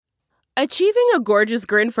Achieving a gorgeous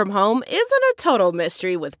grin from home isn't a total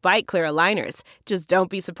mystery with Byte Clear aligners. Just don't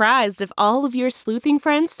be surprised if all of your sleuthing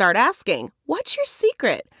friends start asking, "What's your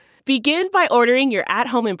secret?" Begin by ordering your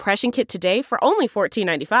at-home impression kit today for only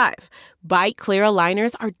 $14.95. Byte Clear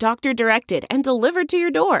aligners are doctor-directed and delivered to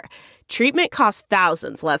your door. Treatment costs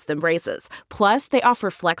thousands less than braces. Plus, they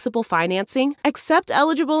offer flexible financing, accept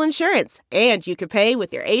eligible insurance, and you can pay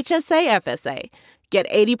with your HSA FSA. Get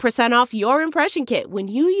 80% off your impression kit when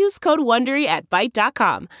you use code WONDERY at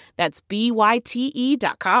Byte.com. That's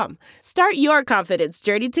BYTE.com. Start your confidence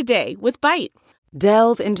journey today with Byte.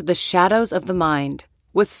 Delve into the shadows of the mind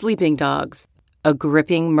with Sleeping Dogs, a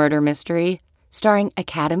gripping murder mystery starring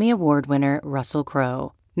Academy Award winner Russell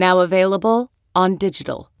Crowe. Now available on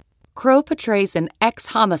digital. Crowe portrays an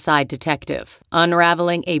ex-homicide detective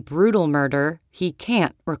unraveling a brutal murder he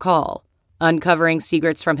can't recall. Uncovering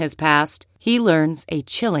secrets from his past, he learns a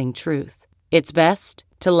chilling truth. It's best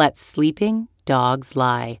to let sleeping dogs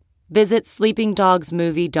lie. Visit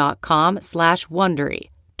sleepingdogsmovie.com/Wondery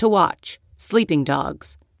to watch Sleeping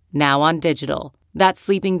Dogs, now on digital. That's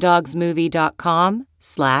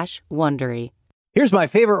sleepingdogsmovie.com/Wondery. Here's my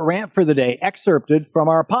favorite rant for the day, excerpted from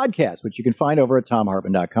our podcast, which you can find over at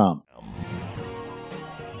TomHartman.com.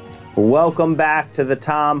 Welcome back to the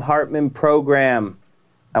Thom Hartmann program.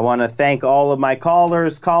 I want to thank all of my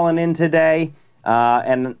callers calling in today.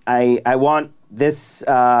 And I want this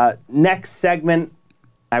next segment,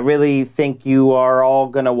 I really think you are all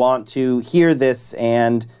going to want to hear this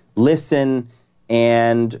and listen.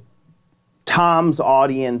 And Tom's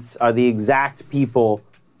audience are the exact people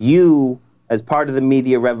you, as part of the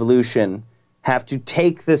media revolution, have to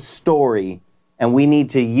take this story, and we need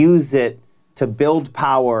to use it to build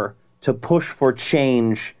power, to push for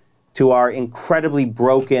change to our incredibly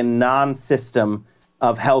broken non-system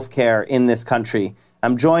of healthcare in this country.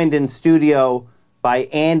 I'm joined in studio by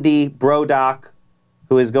Andy Brodock,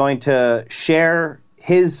 who is going to share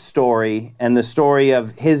his story and the story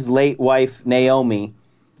of his late wife, Naomi,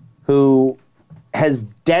 who has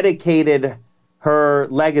dedicated her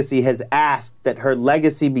legacy, has asked that her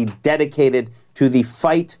legacy be dedicated to the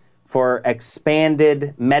fight for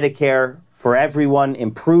expanded Medicare for everyone,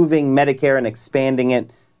 improving Medicare and expanding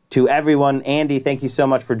it to everyone. Andy, thank you so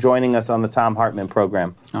much for joining us on the Thom Hartmann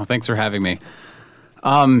program. Oh, thanks for having me.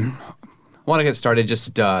 I want to get started,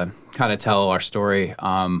 just kind of tell our story.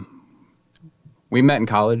 We met in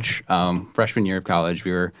college, freshman year of college.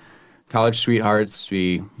 We were college sweethearts.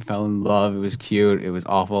 We fell in love. It was cute. It was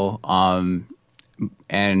awful.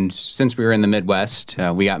 And since we were in the Midwest,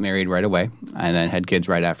 we got married right away and then had kids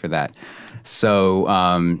right after that. So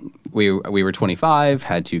we were 25,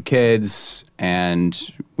 had 2 kids, and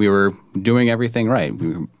we were doing everything right.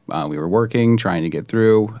 We were working, trying to get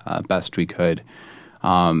through best we could.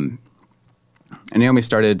 And Naomi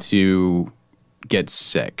started to get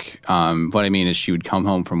sick. What I mean is she would come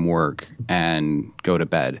home from work and go to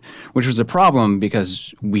bed, which was a problem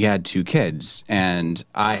because we had 2 kids and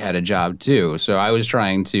I had a job too. So I was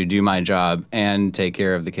trying to do my job and take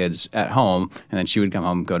care of the kids at home, and then she would come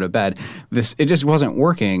home and go to bed. It just wasn't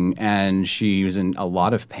working, and she was in a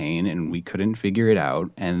lot of pain and we couldn't figure it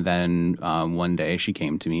out. And then one day she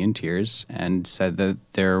came to me in tears and said that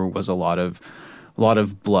there was a lot of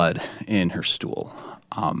blood in her stool.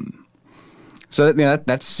 So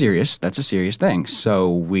that's serious. That's a serious thing.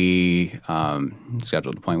 So we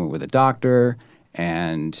scheduled an appointment with a doctor,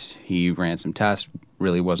 and he ran some tests.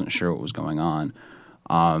 Really wasn't sure what was going on.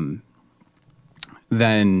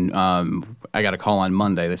 Then I got a call on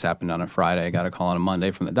Monday. This happened on a Friday. I got a call on a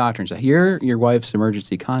Monday from the doctor and said, "You're your wife's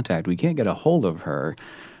emergency contact. We can't get a hold of her.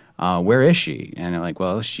 Where is she?" And I'm like,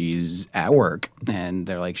 "Well, she's at work." And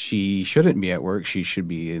they're like, "She shouldn't be at work. She should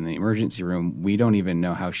be in the emergency room. We don't even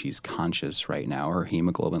know how she's conscious right now. Her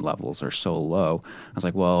hemoglobin levels are so low." I was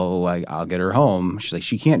like, "Well, I'll get her home." She's like,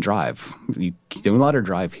 "She can't drive. You don't let her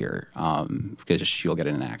drive here because she'll get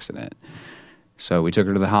in an accident." So we took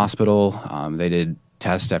her to the hospital. They did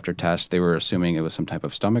test after test. They were assuming it was some type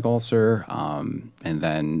of stomach ulcer. And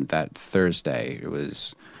then that Thursday, it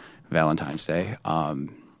was Valentine's Day,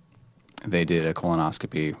 they did a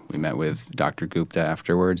colonoscopy. We met with Dr. Gupta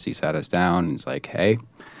afterwards. He sat us down and he's like, "Hey,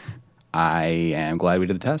 I am glad we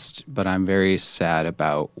did the test, but I'm very sad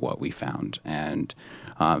about what we found." And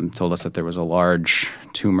told us that there was a large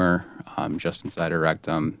tumor just inside her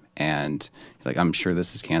rectum. And he's like, "I'm sure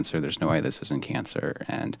this is cancer. There's no way this isn't cancer."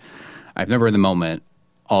 And I remember in the moment,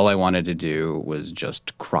 all I wanted to do was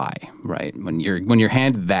just cry, right? When you're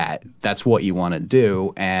handed that, that's what you want to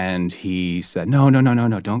do. And he said, no,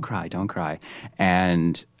 don't cry.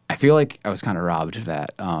 And I feel like I was kind of robbed of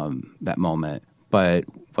that moment, but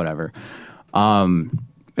whatever.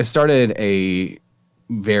 it started a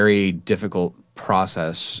very difficult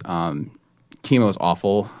process. Chemo is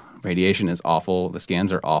awful. Radiation is awful. The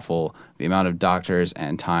scans are awful. The amount of doctors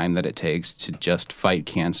and time that it takes to just fight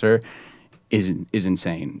cancer is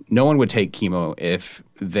insane. No one would take chemo if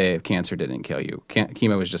the cancer didn't kill you.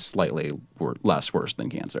 Chemo is just slightly less worse than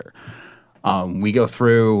cancer. We go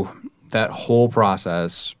through that whole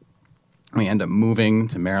process. We end up moving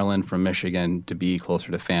to Maryland from Michigan to be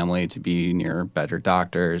closer to family, to be near better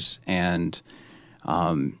doctors. And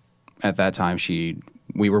at that time,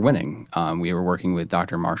 we were winning. We were working with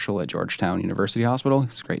Dr. Marshall at Georgetown University Hospital.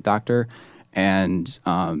 He's a great doctor. And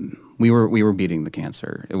we were beating the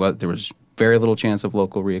cancer. There was very little chance of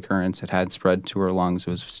local reoccurrence. It had spread to her lungs. It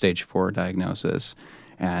was stage 4 diagnosis.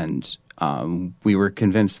 And we were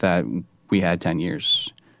convinced that we had 10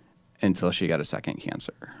 years until she got a second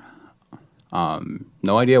cancer.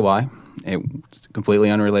 No idea why. It's completely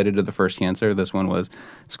unrelated to the first cancer. This one was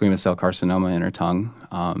squamous cell carcinoma in her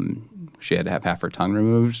tongue. She had to have half her tongue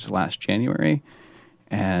removed last January.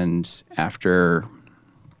 And after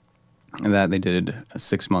that, they did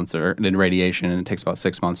 6 months, or did radiation, and it takes about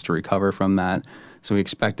 6 months to recover from that. So we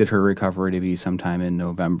expected her recovery to be sometime in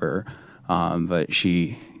November, but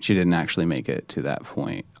she didn't actually make it to that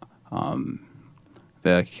point.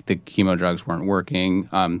 The chemo drugs weren't working.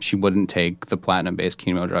 She wouldn't take the platinum-based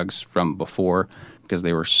chemo drugs from before because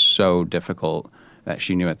they were so difficult that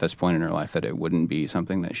she knew at this point in her life that it wouldn't be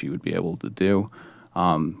something that she would be able to do.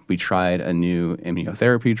 We tried a new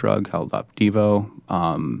immunotherapy drug called Opdivo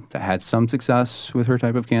that had some success with her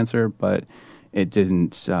type of cancer, but it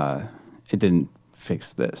didn't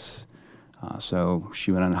fix this. So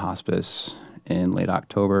she went on hospice in late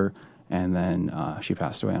October, and then she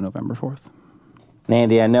passed away on November 4th.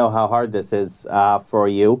 Andy, I know how hard this is for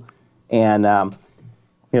you, and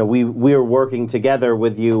we were working together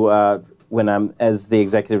with you when I'm as the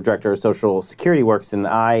executive director of Social Security Works, and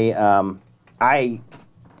I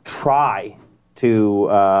try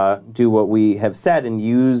to do what we have said and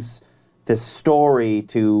use this story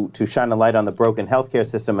to shine a light on the broken healthcare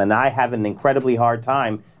system, and I have an incredibly hard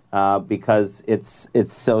time because it's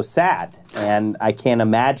so sad, and I can't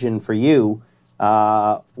imagine for you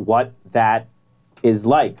what that is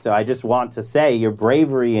like. So I just want to say your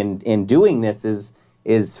bravery in doing this is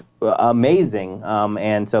amazing,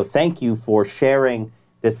 and so thank you for sharing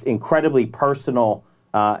this incredibly personal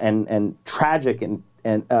and tragic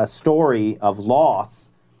and story of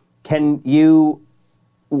loss.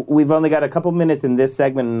 We've only got a couple minutes in this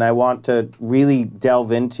segment, and I want to really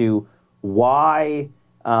delve into why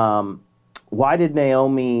did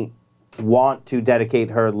Naomi want to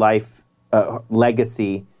dedicate her life's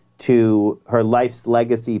legacy to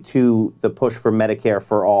the push for Medicare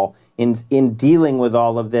for all. In dealing with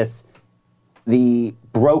all of this, the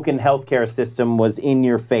broken healthcare system was in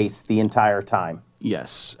your face the entire time.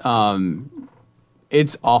 Yes.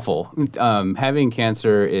 It's awful. Having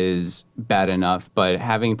cancer is bad enough, but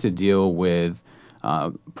having to deal with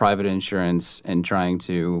private insurance and trying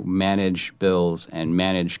to manage bills and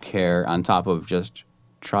manage care on top of just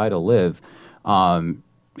try to live,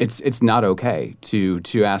 it's not okay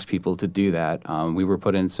to ask people to do that. We were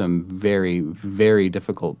put in some very, very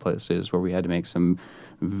difficult places where we had to make some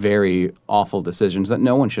very awful decisions that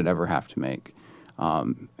no one should ever have to make.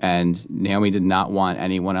 And Naomi did not want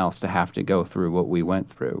anyone else to have to go through what we went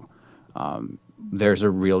through. There's a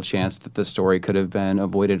real chance that the story could have been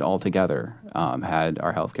avoided altogether had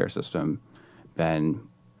our healthcare system been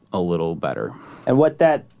a little better. And what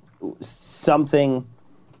that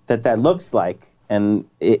looks like, and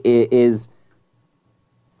it is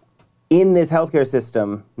in this healthcare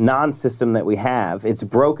system, non-system that we have, it's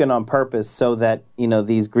broken on purpose so that,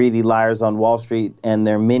 these greedy liars on Wall Street and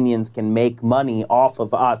their minions can make money off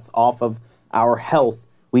of us, off of our health.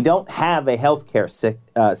 We don't have a healthcare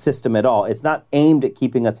system at all. It's not aimed at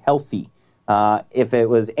keeping us healthy. If it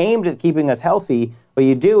was aimed at keeping us healthy, what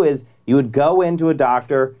you do is you would go into a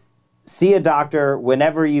doctor, see a doctor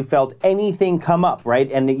whenever you felt anything come up,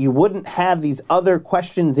 right? And you wouldn't have these other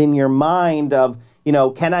questions in your mind of,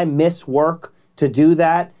 can I miss work to do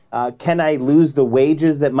that? Can I lose the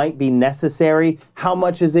wages that might be necessary? How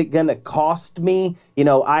much is it going to cost me?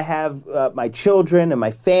 I have my children and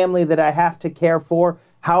my family that I have to care for.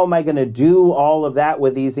 How am I going to do all of that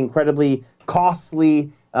with these incredibly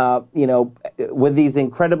costly, with these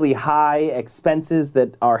incredibly high expenses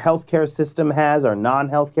that our healthcare system has, our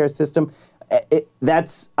non-healthcare system?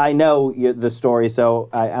 I know the story, so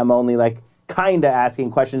I'm only kind of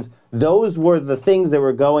asking questions. Those were the things that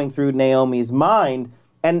were going through Naomi's mind,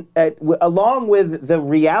 and along with the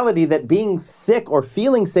reality that being sick or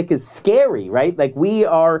feeling sick is scary, right? We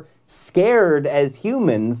are scared as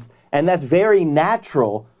humans, and that's very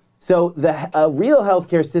natural. So the real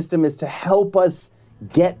healthcare system is to help us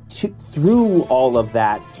get through all of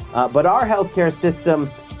that. But our healthcare system,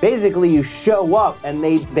 basically you show up and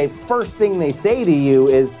they first thing they say to you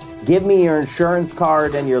is, give me your insurance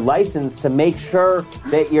card and your license to make sure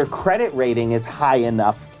that your credit rating is high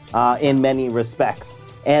enough in many respects.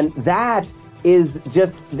 And that is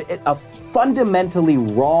just a fundamentally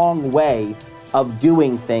wrong way of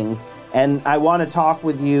doing things. And I want to talk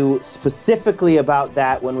with you specifically about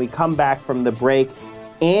that when we come back from the break.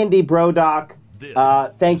 Andy Brodock,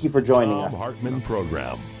 thank you for joining us. Thom Hartmann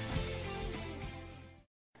Program.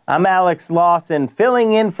 I'm Alex Lawson,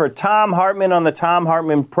 filling in for Thom Hartmann on the Thom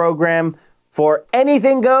Hartmann Program for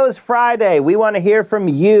Anything Goes Friday. We want to hear from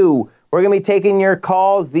you. We're going to be taking your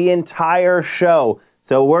calls the entire show.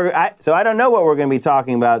 So I don't know what we're going to be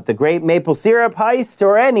talking about, the Great Maple Syrup Heist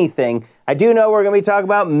or anything. I do know we're going to be talking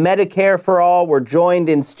about Medicare for All. We're joined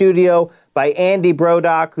in studio by Andy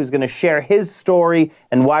Brodock, who's going to share his story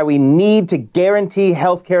and why we need to guarantee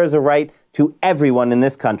healthcare as a right to everyone in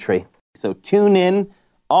this country. So tune in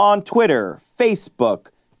on Twitter, Facebook,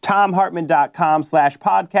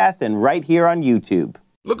 ThomHartmann.com/podcast, and right here on YouTube.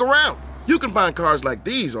 Look around. You can find cars like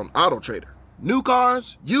these on AutoTrader. New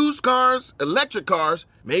cars, used cars, electric cars,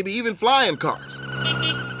 maybe even flying cars.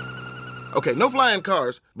 Okay, no flying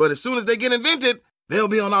cars, but as soon as they get invented, they'll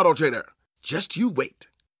be on AutoTrader. Just you wait.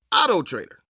 AutoTrader.